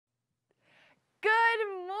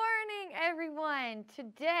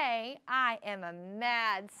today I am a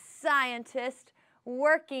mad scientist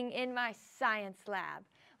working in my science lab.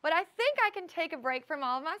 But I think I can take a break from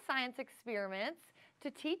all of my science experiments to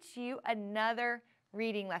teach you another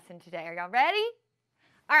reading lesson today. Are y'all ready?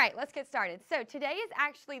 All right, let's get started. So today is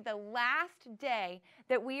actually the last day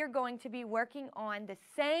that we are going to be working on the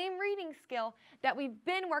same reading skill that we've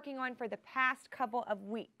been working on for the past couple of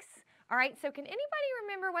weeks. All right, so can anybody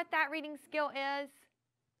remember what that reading skill is?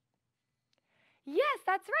 Yes,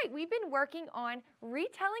 that's right. We've been working on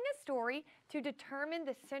retelling a story to determine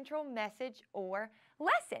the central message or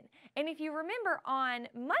lesson. And if you remember on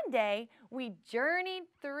Monday, we journeyed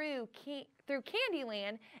through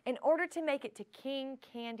Candyland in order to make it to King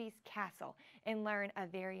Candy's castle and learn a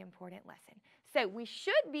very important lesson. So we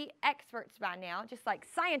should be experts by now, just like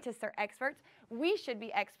scientists are experts. We should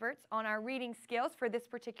be experts on our reading skills for this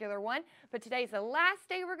particular one. But today's the last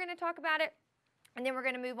day we're going to talk about it. And then we're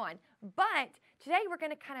going to move on. But today we're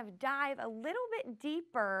going to kind of dive a little bit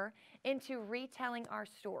deeper into retelling our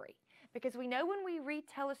story. Because we know when we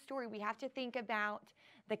retell a story, we have to think about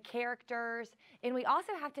the characters, and we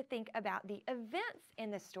also have to think about the events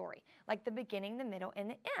in the story, like the beginning, the middle, and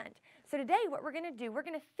the end. So today what we're going to do, we're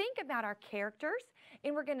going to think about our characters,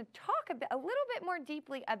 and we're going to talk a little bit more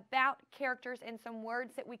deeply about characters and some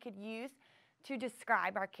words that we could use to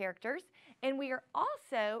describe our characters. And we are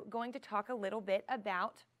also going to talk a little bit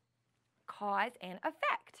about cause and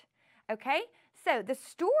effect. Okay? So the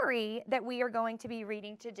story that we are going to be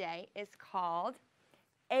reading today is called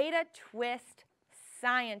Ada Twist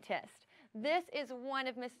Scientist. This is one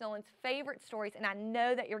of Miss Nolan's favorite stories, and I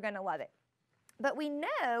know that you're going to love it. But we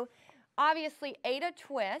know, obviously, Ada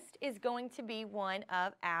Twist is going to be one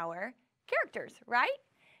of our characters, right?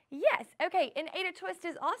 Yes. Okay, and Ada Twist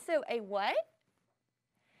is also a what?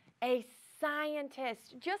 A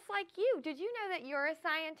scientist, just like you. Did you know that you're a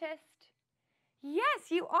scientist? Yes,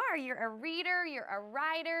 you are. You're a reader, you're a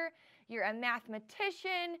writer, you're a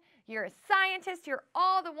mathematician, you're a scientist, you're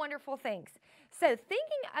all the wonderful things. So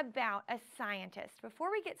thinking about a scientist,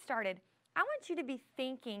 before we get started, I want you to be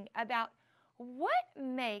thinking about what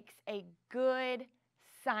makes a good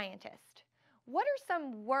scientist. What are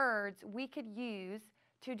some words we could use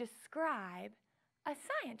to describe a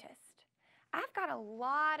scientist? I've got a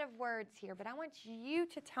lot of words here, but I want you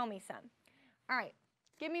to tell me some. All right,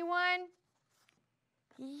 give me one.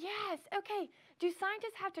 Yes, okay. Do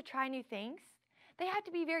scientists have to try new things? They have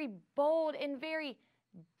to be very bold and very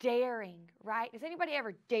daring, right? Has anybody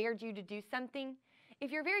ever dared you to do something?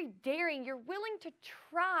 If you're very daring, you're willing to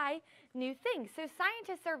try new things. So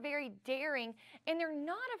scientists are very daring, and they're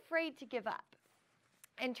not afraid to give up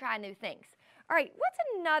and try new things. All right, what's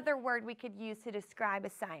another word we could use to describe a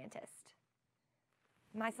scientist?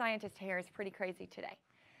 My scientist hair is pretty crazy today.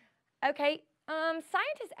 Okay,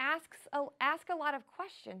 scientists ask a lot of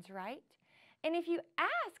questions, right? And if you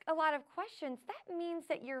ask a lot of questions, that means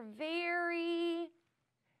that you're very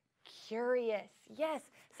curious. Yes,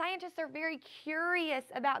 scientists are very curious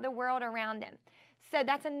about the world around them. So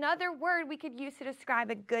that's another word we could use to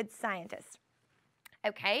describe a good scientist.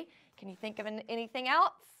 Okay, can you think of anything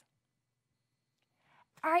else?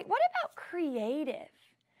 All right, what about creative?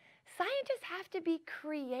 Scientists have to be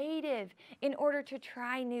creative in order to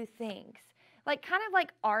try new things. Kind of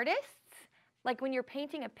like artists, like when you're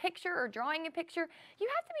painting a picture or drawing a picture, you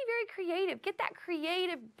have to be very creative. Get that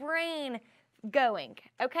creative brain going.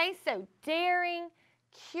 Okay, so daring,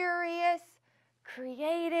 curious,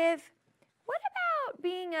 creative. What about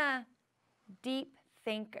being a deep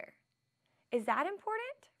thinker? Is that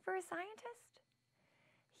important for a scientist?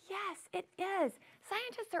 Yes, it is.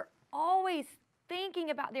 Scientists are always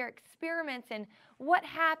thinking about their experiments and what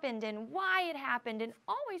happened and why it happened, and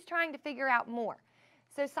always trying to figure out more.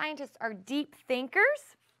 So scientists are deep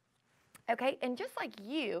thinkers, okay? And just like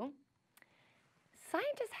you,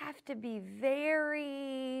 scientists have to be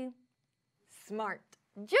very smart,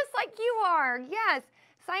 just like you are. Yes,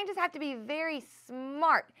 scientists have to be very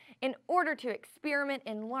smart in order to experiment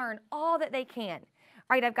and learn all that they can.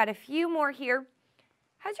 All right, I've got a few more here.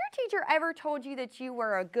 Has your teacher ever told you that you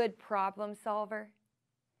were a good problem solver?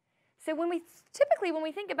 So typically when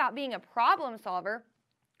we think about being a problem solver,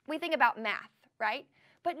 we think about math, right?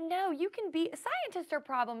 But no, scientists are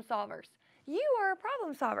problem solvers. You are a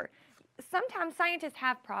problem solver. Sometimes scientists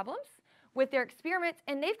have problems with their experiments,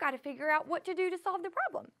 and they've got to figure out what to do to solve the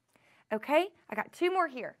problem. Okay, I got two more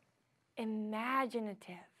here.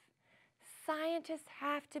 Imaginative. Scientists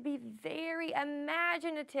have to be very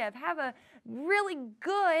imaginative, have a really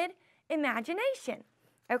good imagination.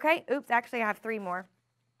 Okay, oops, actually I have three more.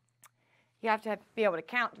 You have to be able to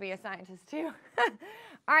count to be a scientist too.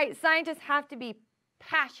 All right, scientists have to be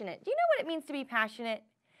passionate. Do you know what it means to be passionate?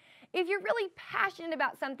 If you're really passionate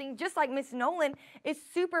about something, just like Miss Nolan is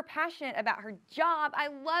super passionate about her job, I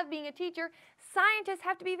love being a teacher, scientists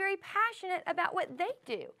have to be very passionate about what they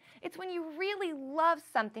do. It's when you really love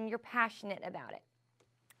something, you're passionate about it.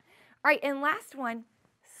 All right, and last one,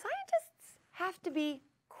 scientists have to be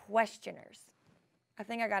questioners. I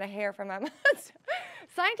think I got a hair from my mouth.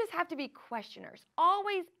 Scientists have to be questioners,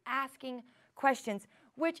 always asking questions,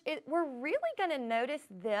 which we're really going to notice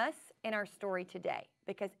this in our story today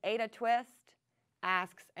because Ada Twist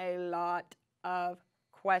asks a lot of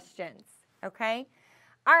questions, okay?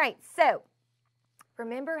 All right, so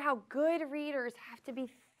remember how good readers have to be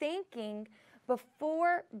thinking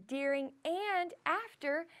before, during, and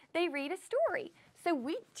after they read a story. So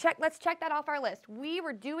let's check that off our list. We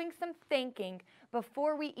were doing some thinking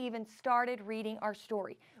before we even started reading our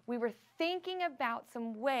story. We were thinking about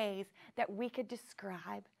some ways that we could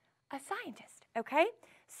describe a scientist, okay?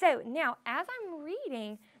 So now, as I'm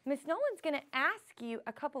reading, Miss Nolan's going to ask you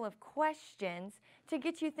a couple of questions to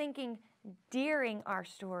get you thinking during our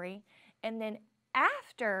story, and then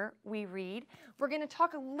after we read, we're going to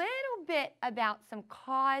talk a little bit about some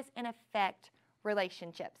cause and effect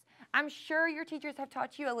relationships. I'm sure your teachers have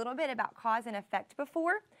taught you a little bit about cause and effect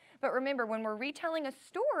before, but remember, when we're retelling a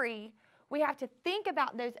story, we have to think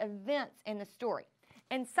about those events in the story.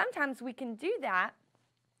 And sometimes we can do that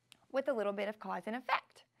with a little bit of cause and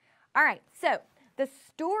effect. All right, so the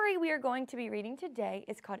story we are going to be reading today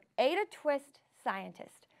is called Ada Twist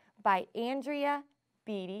Scientist by Andrea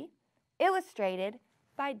Beatty, illustrated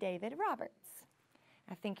by David Roberts.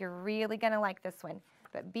 I think you're really going to like this one.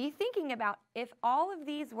 But be thinking about if all of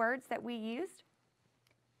these words that we used,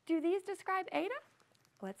 do these describe Ada?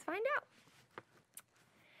 Let's find out.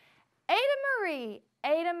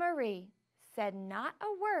 Ada Marie said not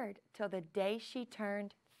a word till the day she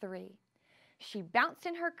turned 3. She bounced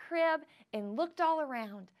in her crib and looked all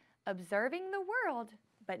around, observing the world,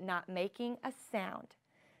 but not making a sound.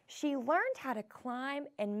 She learned how to climb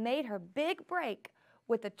and made her big break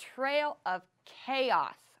with a trail of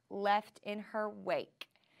chaos left in her wake.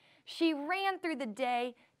 She ran through the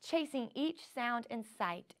day, chasing each sound in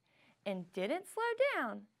sight, and didn't slow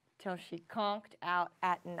down till she conked out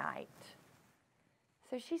at night.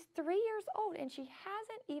 So she's 3 years old, and she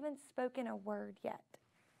hasn't even spoken a word yet.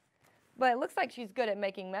 But it looks like she's good at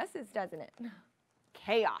making messes, doesn't it?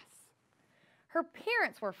 Chaos. Her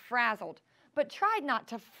parents were frazzled, but tried not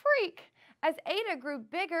to freak as Ada grew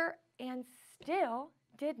bigger and still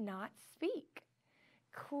did not speak.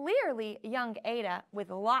 Clearly, young Ada, with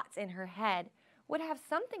lots in her head, would have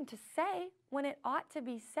something to say when it ought to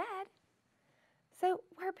be said. So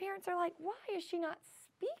her parents are like, why is she not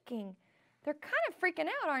speaking? They're kind of freaking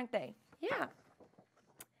out, aren't they? Yeah.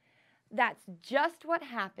 That's just what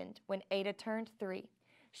happened when Ada turned 3.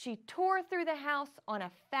 She tore through the house on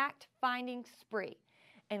a fact-finding spree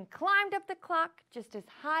and climbed up the clock just as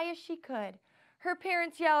high as she could. Her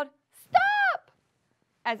parents yelled, "Stop!"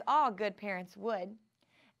 as all good parents would.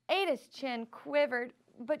 Ada's chin quivered,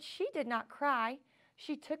 but she did not cry.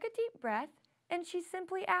 She took a deep breath and she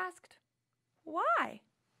simply asked, "Why?"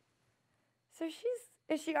 So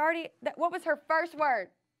what was her first word?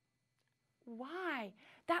 Why?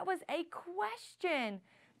 That was a question.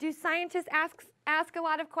 Do scientists ask a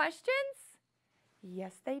lot of questions?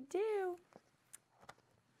 Yes, they do.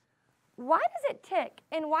 Why does it tick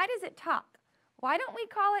and why does it talk? Why don't we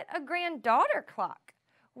call it a granddaughter clock?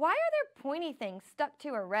 Why are there pointy things stuck to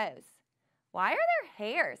a rose? Why are there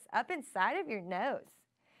hairs up inside of your nose?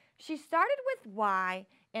 She started with why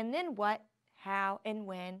and then what, how, and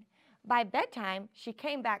when. By bedtime, she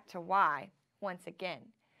came back to why once again.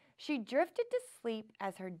 She drifted to sleep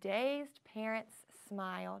as her dazed parents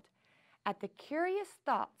smiled at the curious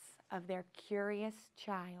thoughts of their curious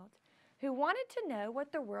child who wanted to know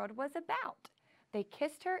what the world was about. They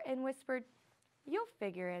kissed her and whispered, "You'll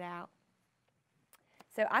figure it out."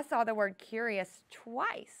 So I saw the word curious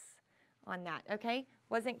twice on that, okay?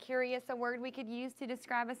 Wasn't curious a word we could use to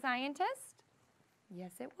describe a scientist?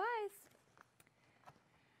 Yes, it was.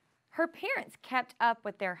 Her parents kept up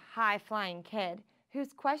with their high-flying kid,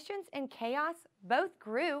 whose questions and chaos both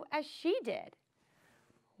grew as she did.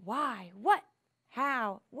 Why? What?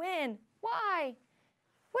 How? When? Why?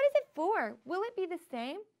 What is it for? Will it be the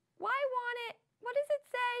same? Why want it? What does it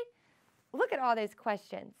say? Look at all those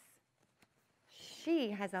questions.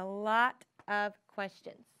 She has a lot of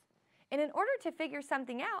questions. And in order to figure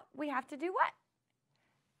something out, we have to do what?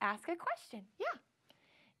 Ask a question. Yeah.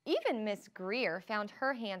 Even Miss Greer found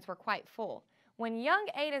her hands were quite full when young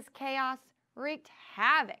Ada's chaos wreaked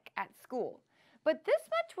havoc at school. But this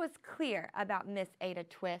much was clear about Miss Ada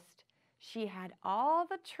Twist. She had all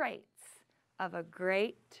the traits of a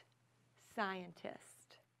great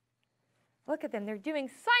scientist. Look at them. They're doing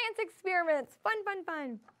science experiments. Fun, fun,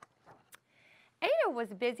 fun. Ada was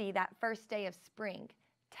busy that first day of spring,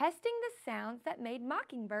 testing the sounds that made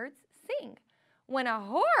mockingbirds sing, when a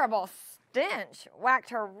horrible stench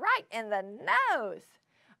whacked her right in the nose.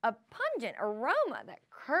 A pungent aroma that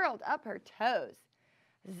curled up her toes.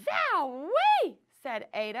 "Zowie!" said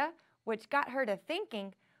Ada, which got her to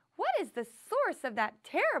thinking, what is the source of that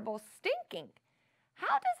terrible stinking?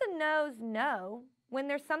 How does a nose know when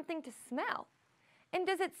there's something to smell? And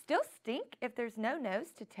does it still stink if there's no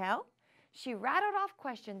nose to tell? She rattled off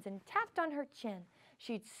questions and tapped on her chin.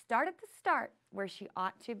 She'd start at the start where she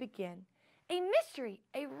ought to begin. A mystery,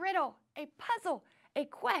 a riddle, a puzzle, a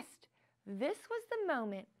quest. This was the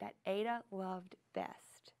moment that Ada loved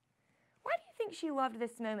best. Why do you think she loved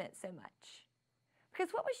this moment so much?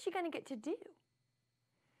 Because what was she going to get to do?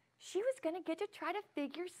 She was going to get to try to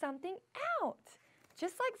figure something out,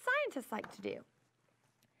 just like scientists like to do.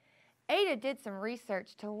 Ada did some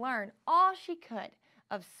research to learn all she could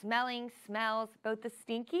of smelling smells, both the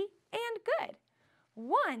stinky and good.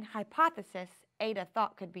 One hypothesis Ada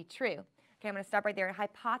thought could be true. Okay, I'm going to stop right there. A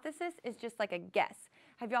hypothesis is just like a guess.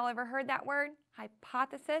 Have y'all ever heard that word?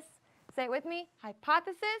 Hypothesis? Say it with me.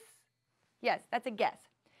 Hypothesis? Yes, that's a guess.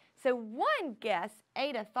 So one guess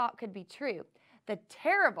Ada thought could be true. The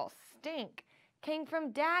terrible stink came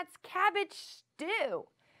from Dad's cabbage stew.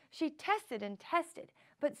 She tested and tested,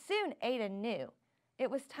 but soon Ada knew it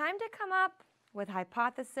was time to come up with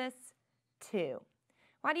hypothesis 2.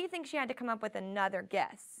 Why do you think she had to come up with another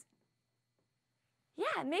guess?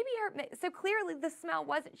 Yeah, so clearly the smell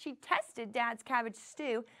wasn't. She tested Dad's cabbage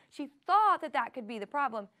stew. She thought that could be the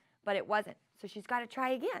problem, but it wasn't. So she's got to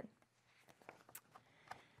try again.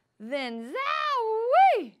 Then,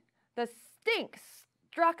 zowie! The stink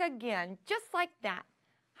struck again, just like that.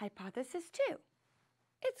 Hypothesis 2.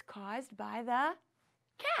 It's caused by the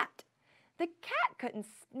cat. The cat couldn't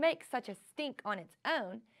make such a stink on its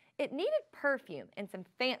own. It needed perfume and some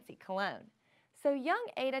fancy cologne. So young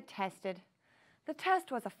Ada tested. The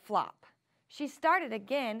test was a flop. She started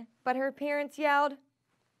again, but her parents yelled,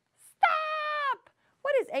 "Stop!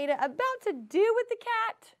 What is Ada about to do with the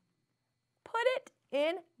cat? Put it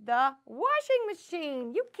in the washing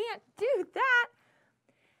machine. You can't do that."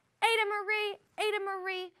 Ada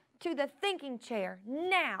Marie, to the thinking chair,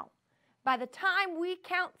 now. By the time we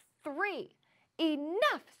count 3.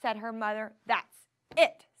 Enough, said her mother. That's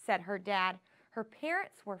it, said her dad. Her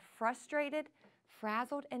parents were frustrated,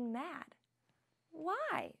 frazzled, and mad.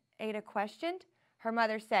 Why? Ada questioned. Her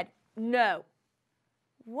mother said, no.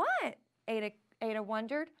 What? Ada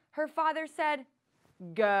wondered. Her father said,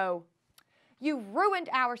 go. You've ruined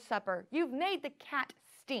our supper. You've made the cat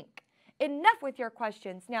stink. Enough with your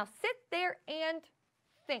questions. Now sit there and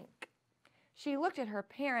think. She looked at her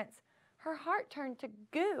parents. Her heart turned to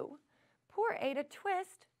goo. Poor Ada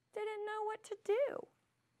Twist didn't know what to do.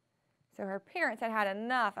 So her parents had had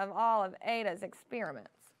enough of all of Ada's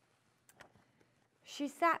experiments. She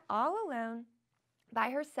sat all alone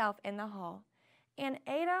by herself in the hall, and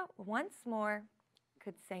Ada once more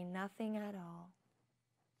could say nothing at all.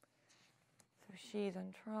 So she's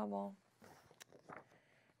in trouble.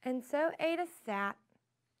 And so Ada sat,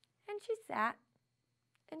 and she sat,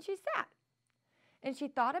 and she sat. And she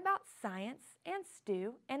thought about science and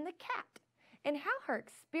Stu and the cat, and how her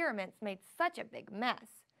experiments made such a big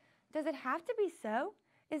mess. Does it have to be so?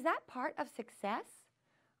 Is that part of success?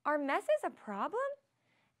 Are messes a problem?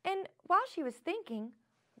 And while she was thinking,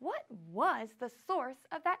 what was the source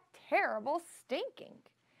of that terrible stinking?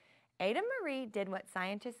 Ada Marie did what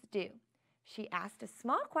scientists do. She asked a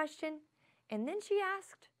small question, and then she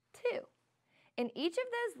asked 2. And each of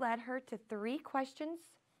those led her to 3 questions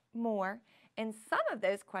more, and some of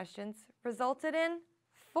those questions resulted in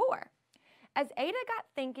 4. As Ada got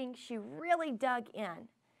thinking, she really dug in.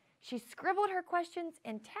 She scribbled her questions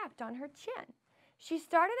and tapped on her chin. She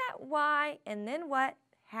started at why, and then what,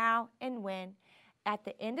 how, and when. At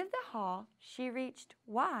the end of the hall, she reached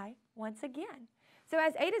why once again. So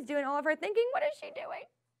as Ada's doing all of her thinking, what is she doing?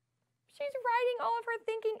 She's writing all of her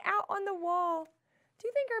thinking out on the wall. Do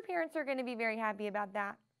you think her parents are going to be very happy about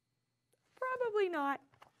that? Probably not.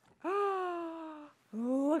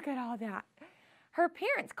 Look at all that. Her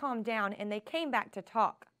parents calmed down and they came back to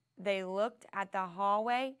talk. They looked at the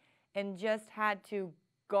hallway and just had to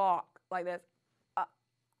gawk like this.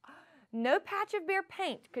 No patch of bare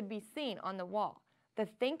paint could be seen on the wall. The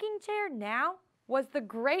thinking chair now was the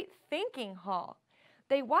great thinking hall.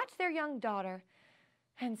 They watched their young daughter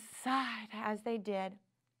and sighed as they did.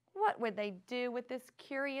 What would they do with this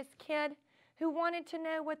curious kid who wanted to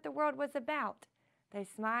know what the world was about. They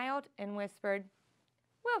smiled and whispered,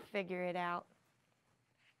 "We'll figure it out."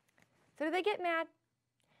 So do they get mad?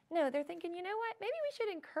 No, they're thinking, you know what? Maybe we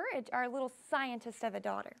should encourage our little scientist of a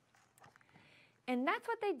daughter. And that's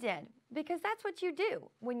what they did, because that's what you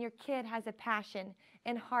do when your kid has a passion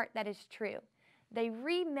and heart that is true. They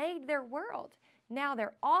remade their world. Now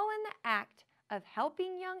they're all in the act of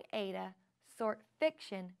helping young Ada sort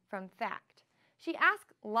fiction from fact. She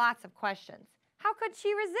asked lots of questions. How could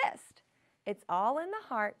she resist? It's all in the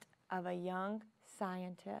heart of a young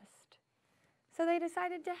scientist. So they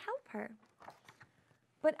decided to help her.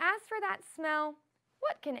 But as for that smell,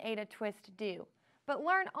 what can Ada Twist do but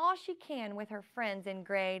learn all she can with her friends in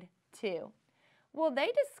grade 2? Will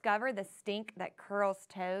they discover the stink that curls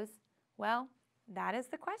toes? Well, that is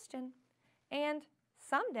the question. And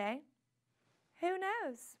someday, who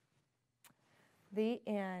knows? The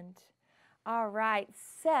end. All right,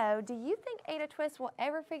 so do you think Ada Twist will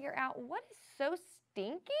ever figure out what is so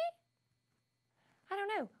stinky? I don't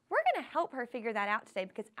know. We're going to help her figure that out today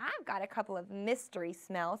because I've got a couple of mystery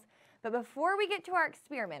smells. But before we get to our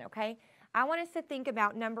experiment, okay, I want us to think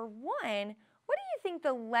about number 1, what do you think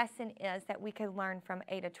the lesson is that we could learn from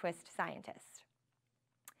Ada Twist Scientist?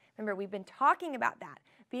 Remember, we've been talking about that,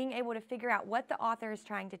 being able to figure out what the author is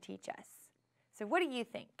trying to teach us. So what do you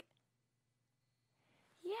think?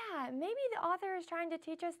 Yeah, maybe the author is trying to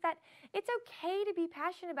teach us that it's okay to be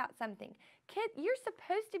passionate about something. Kid, you're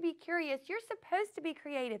supposed to be curious. You're supposed to be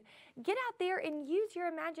creative. Get out there and use your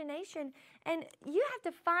imagination. And you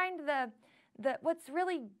have to find what's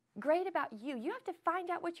really great about you. You have to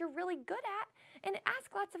find out what you're really good at and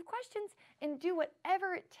ask lots of questions and do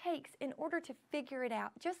whatever it takes in order to figure it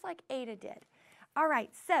out, just like Ada did. All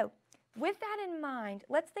right, so with that in mind,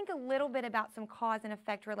 let's think a little bit about some cause and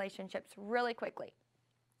effect relationships really quickly.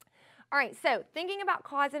 All right, so thinking about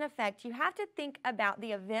cause and effect, you have to think about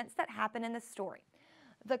the events that happen in the story.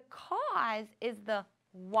 The cause is the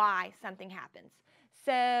why something happens.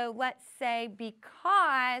 So let's say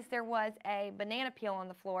because there was a banana peel on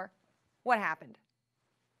the floor, what happened?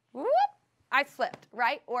 Whoop, I slipped,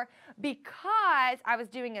 right? Or because I was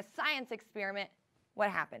doing a science experiment, what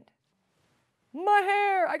happened? My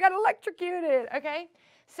hair, I got electrocuted, okay?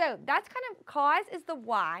 So that's kind of, cause is the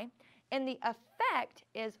why, and the effect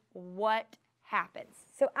is what happens.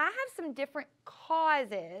 So I have some different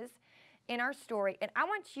causes in our story, and I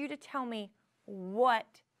want you to tell me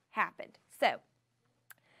what happened. So,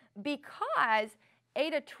 because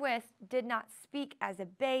Ada Twist did not speak as a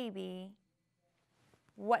baby,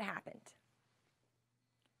 what happened?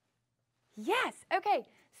 Yes, okay.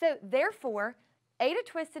 So therefore, Ada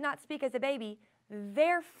Twist did not speak as a baby,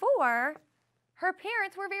 therefore, her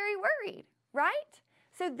parents were very worried, right?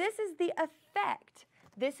 So this is the effect.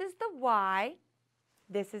 This is the why.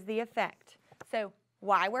 This is the effect. So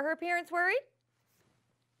why were her parents worried?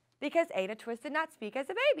 Because Ada Twist did not speak as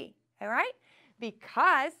a baby, all right?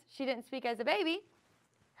 Because she didn't speak as a baby,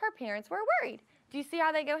 her parents were worried. Do you see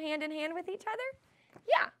how they go hand in hand with each other?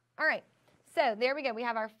 Yeah, all right. So there we go. We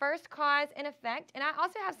have our first cause and effect. And I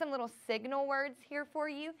also have some little signal words here for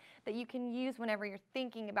you that you can use whenever you're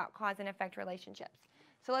thinking about cause and effect relationships.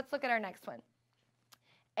 So let's look at our next one.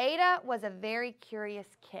 Ada was a very curious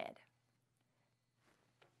kid,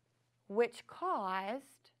 which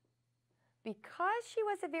caused, because she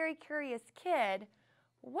was a very curious kid,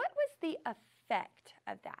 what was the effect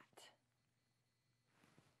of that?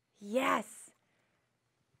 Yes.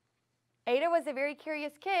 Ada was a very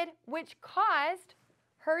curious kid, which caused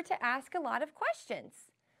her to ask a lot of questions,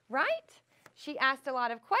 right? She asked a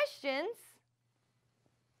lot of questions.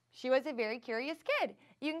 She was a very curious kid.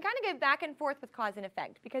 You can kind of go back and forth with cause and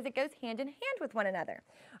effect because it goes hand in hand with one another.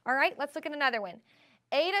 All right, let's look at another one.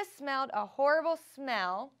 Ada smelled a horrible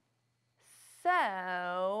smell,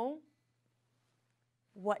 so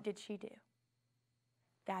what did she do?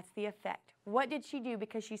 That's the effect. What did she do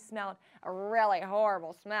because she smelled a really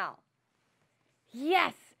horrible smell?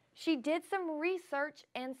 Yes, she did some research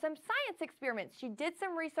and some science experiments. She did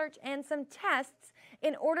some research and some tests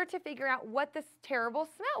in order to figure out what this terrible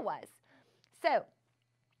smell was. So,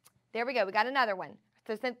 there we go. We got another one.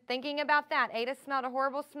 So thinking about that, Ada smelled a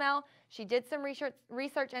horrible smell. She did some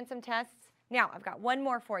research and some tests. Now, I've got one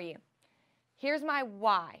more for you. Here's my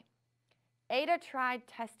why. Ada tried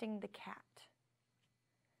testing the cat.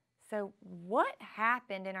 So what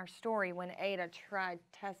happened in our story when Ada tried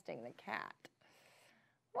testing the cat?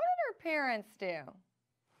 What did her parents do?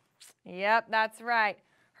 Yep, that's right.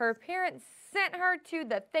 Her parents sent her to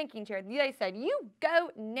the thinking chair. They said, you go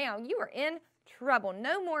now. You are in trouble.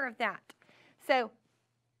 No more of that. So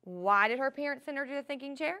why did her parents send her to the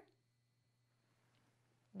thinking chair?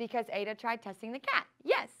 Because Ada tried testing the cat.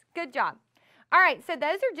 Yes, good job. All right, so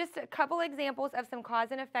those are just a couple examples of some cause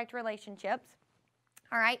and effect relationships.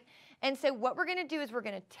 All right, and so what we're going to do is we're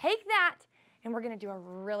going to take that and we're going to do a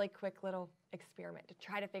really quick little experiment to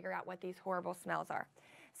try to figure out what these horrible smells are.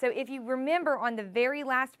 So if you remember on the very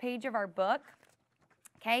last page of our book,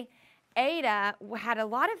 okay, Ada had a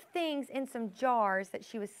lot of things in some jars that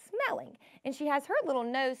she was smelling. And she has her little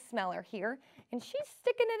nose smeller here, and she's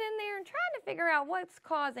sticking it in there and trying to figure out what's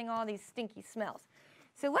causing all these stinky smells.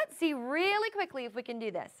 So let's see really quickly if we can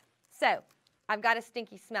do this. So I've got a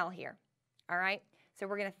stinky smell here, all right? So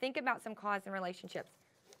we're going to think about some cause and relationships.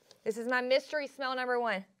 This is my mystery smell number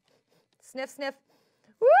 1. Sniff, sniff.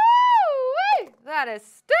 Woo! That is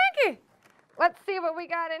stinky. Let's see what we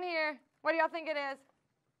got in here. What do y'all think it is?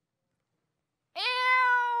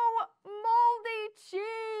 Ew! Moldy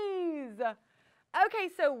cheese. Okay,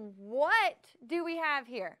 so what do we have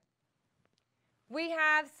here? We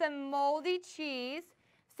have some moldy cheese.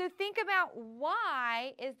 So think about,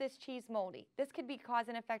 why is this cheese moldy? This could be cause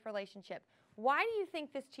and effect relationship. Why do you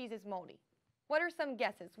think this cheese is moldy? What are some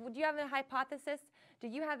guesses? Would you have a hypothesis? Do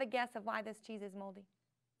you have a guess of why this cheese is moldy?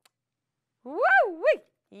 Woo-wee!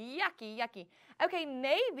 Yucky, yucky. Okay,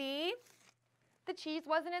 maybe the cheese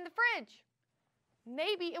wasn't in the fridge.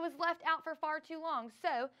 Maybe it was left out for far too long.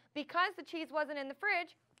 So, because the cheese wasn't in the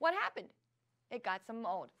fridge, what happened? It got some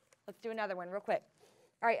mold. Let's do another one real quick.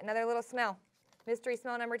 All right, another little smell. Mystery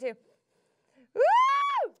smell number 2.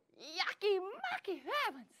 Woo! Yucky, mucky.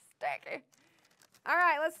 That one's sticky. All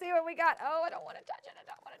right, let's see what we got. Oh, I don't want to touch it. I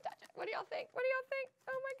don't want to touch it. What do y'all think? What do y'all think?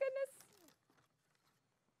 Oh, my goodness.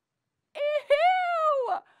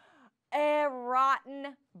 Ew! A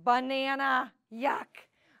rotten banana. Yuck.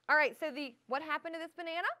 All right, so what happened to this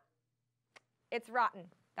banana? It's rotten.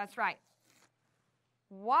 That's right.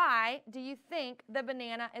 Why do you think the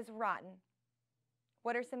banana is rotten?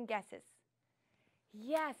 What are some guesses?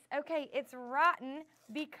 Yes, okay, it's rotten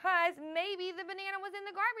because maybe the banana was in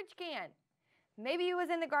the garbage can. Maybe it was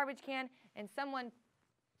in the garbage can and someone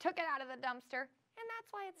took it out of the dumpster, and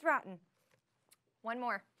that's why it's rotten. One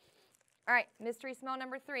more. All right, mystery smell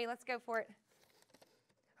number 3. Let's go for it.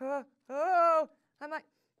 Oh, I'm like,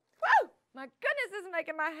 whoa, my goodness, this is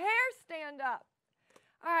making my hair stand up.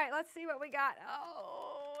 All right, let's see what we got.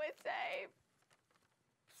 Oh, it's a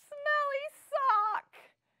smelly sock.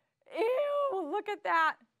 Ew, look at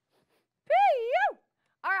that. Pee-ew.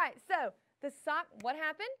 All right, so the sock, what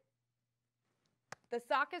happened? The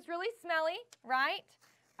sock is really smelly, right?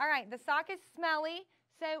 All right, the sock is smelly.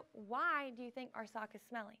 So why do you think our sock is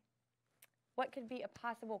smelly? What could be a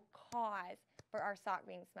possible cause for our sock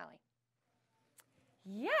being smelly?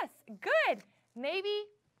 Yes, good. Maybe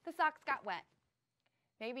the socks got wet.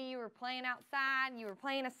 Maybe you were playing outside, you were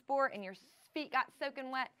playing a sport, and your feet got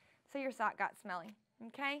soaking wet, so your sock got smelly,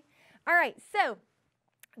 okay? All right, so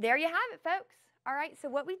there you have it, folks. All right, so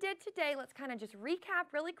what we did today, let's kind of just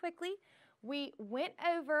recap really quickly. We went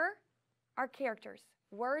over our characters,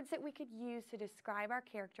 words that we could use to describe our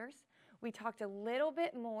characters. We talked a little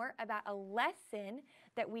bit more about a lesson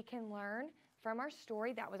that we can learn from our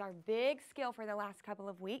story. That was our big skill for the last couple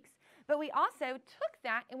of weeks. But we also took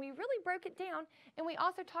that and we really broke it down, and we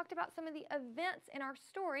also talked about some of the events in our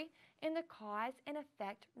story and the cause and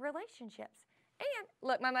effect relationships. And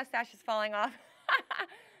look, my mustache is falling off.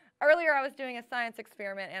 Earlier I was doing a science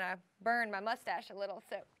experiment and I burned my mustache a little.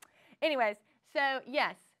 So anyways, so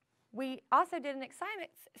yes, we also did an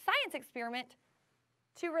science experiment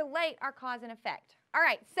to relate our cause and effect. All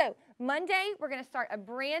right, so Monday we're going to start a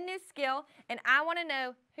brand new skill, and I want to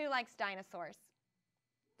know who likes dinosaurs.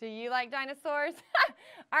 Do you like dinosaurs?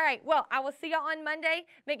 All right, well, I will see you on Monday.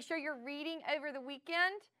 Make sure you're reading over the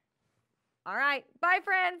weekend. All right, bye,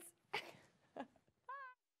 friends.